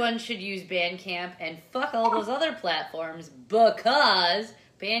everyone should use Bandcamp and fuck all those other platforms because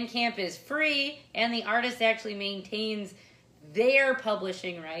Bandcamp is free and the artist actually maintains their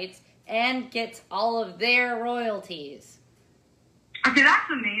publishing rights and gets all of their royalties. Okay, that's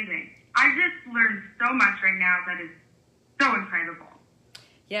amazing. I just learned so much right now that is so incredible.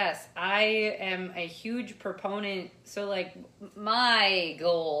 Yes, I am a huge proponent. So, my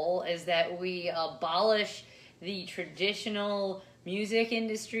goal is that we abolish the traditional music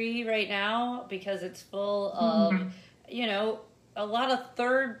industry right now because it's full of, a lot of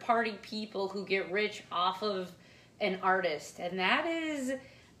third-party people who get rich off of an artist. And that is,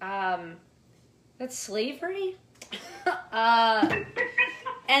 that's slavery.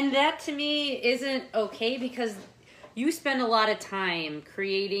 And that to me isn't okay because you spend a lot of time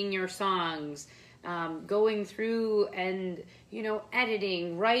creating your songs, going through and,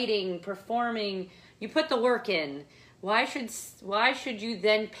 editing, writing, performing. You put the work in. Why should you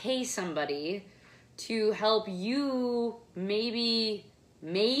then pay somebody to help you maybe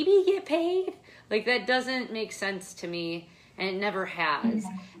get paid? That doesn't make sense to me, and it never has.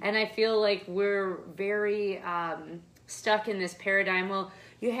 And I feel like we're very stuck in this paradigm. Well,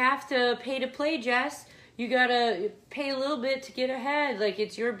 you have to pay to play, Jess. You gotta pay a little bit to get ahead.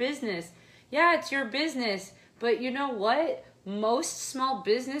 It's your business. Yeah, it's your business. But you know what? Most small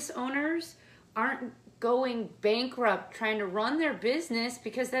business owners aren't going bankrupt trying to run their business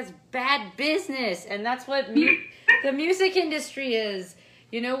because that's bad business. And that's what the music industry is.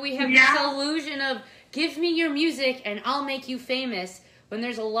 We have this illusion of give me your music and I'll make you famous. When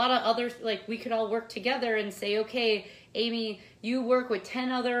there's a lot of other, we could all work together and say, okay, Amy, you work with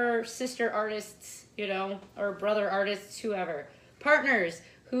 10 other sister artists, or brother artists, whoever. Partners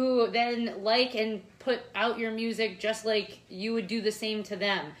who then and put out your music just like you would do the same to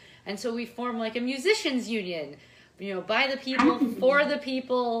them. And so we form a musicians union, by the people, for the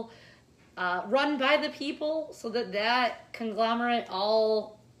people, run by the people, so that conglomerate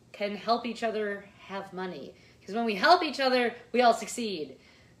all can help each other have money. Because when we help each other, we all succeed.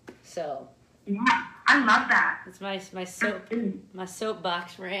 So. Yeah, I love that. It's my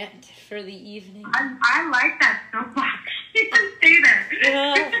soapbox rant for the evening. I like that soapbox. You can stay there.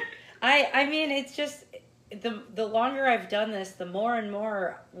 Yeah. I mean, it's just the longer I've done this, the more and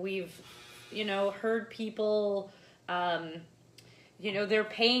more we've, heard people, they're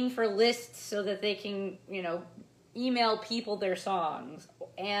paying for lists so that they can, email people their songs,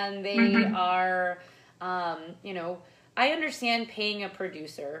 and they are, I understand paying a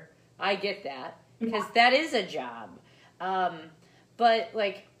producer. I get that, because that is a job. But,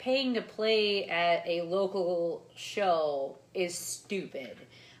 like, paying to play at a local show is stupid.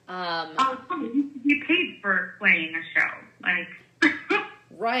 You paid for playing a show. Like,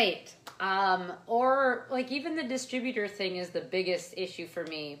 right. Or, like, even the distributor thing is the biggest issue for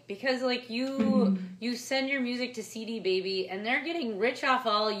me. Because, like, you send your music to CD Baby, and they're getting rich off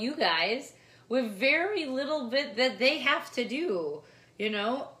all you guys with very little bit that they have to do,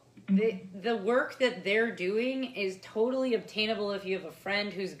 The work that they're doing is totally obtainable if you have a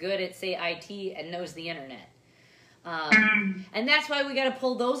friend who's good at, say, IT and knows the internet. And that's why we got to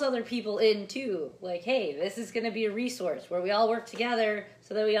pull those other people in, too. Like, hey, this is going to be a resource where we all work together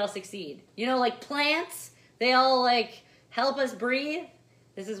so that we all succeed. Like plants, they all, like, help us breathe.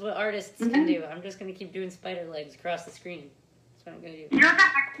 This is what artists can do. I'm just going to keep doing spider legs across the screen. That's what I'm going to do. You know what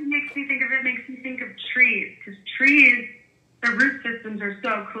that actually makes me think of? It makes me think of trees. Because trees, their root systems are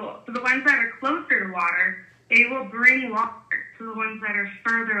so cool. So the ones that are closer to water, they will bring water to the ones that are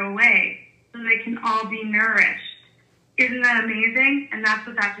further away so they can all be nourished. Isn't that amazing? And that's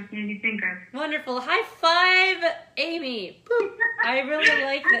what that just made me think of. Wonderful. High five, Amy. Boop. I really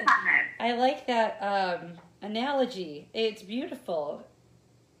like that. I like that analogy. It's beautiful.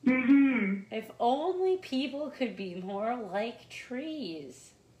 If only people could be more like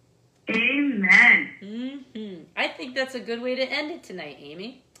trees. Amen. I think that's a good way to end it tonight,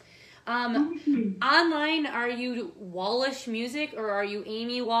 Amy. Online, are you Wallish Music, or are you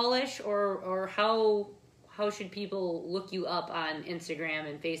Amy Wallish, or how should people look you up on Instagram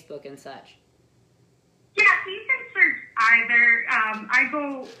and Facebook and such? Yeah, so you can search either. I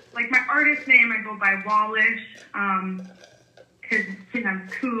go, like, my artist name, I go by Wallish, because I'm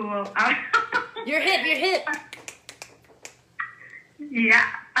cool. You're hip. Yeah.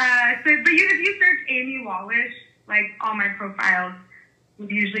 But if you search Amy Wallish, like, all my profiles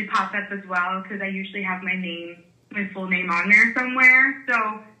will usually pop up as well, because I usually have my full name on there somewhere.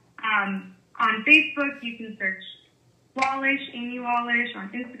 So, on Facebook, you can search Wallish, Amy Wallish. On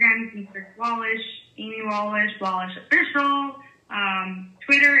Instagram, you can search Wallish, Amy Wallish, Wallish Official.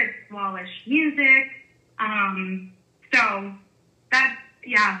 Twitter, it's Wallish Music. So, that's,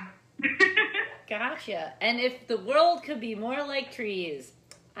 yeah. Gotcha. And if the world could be more like trees,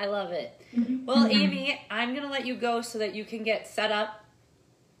 I love it. Well, Amy, I'm going to let you go so that you can get set up,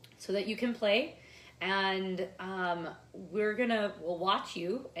 so that you can play. And we'll watch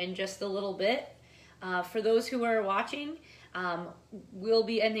you in just a little bit. For those who are watching, we'll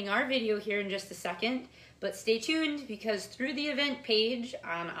be ending our video here in just a second. But stay tuned, because through the event page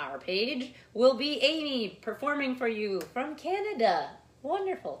on our page will be Amy performing for you from Canada.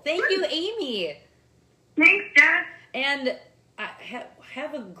 Wonderful. Thank you, Amy. Thanks, Jess. And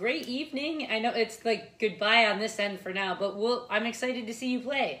have a great evening. I know it's like goodbye on this end for now, but I'm excited to see you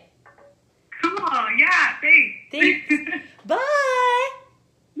play. Cool. Yeah, thanks. Bye.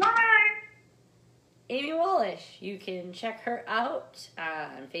 Bye. Amy Wallish. You can check her out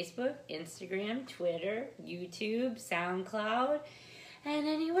on Facebook, Instagram, Twitter, YouTube, SoundCloud, and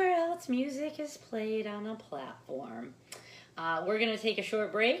anywhere else music is played on a platform. We're going to take a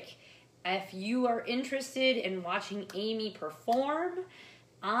short break. If you are interested in watching Amy perform,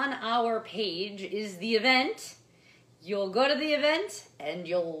 on our page is the event. You'll go to the event and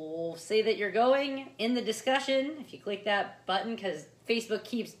you'll say that you're going in the discussion. If you click that button, because Facebook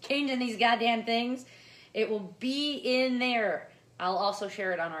keeps changing these goddamn things, it will be in there. I'll also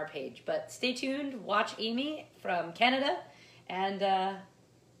share it on our page. But stay tuned. Watch Amy from Canada. And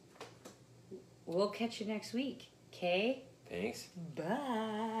we'll catch you next week. Okay? Thanks.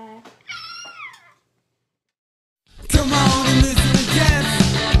 Bye.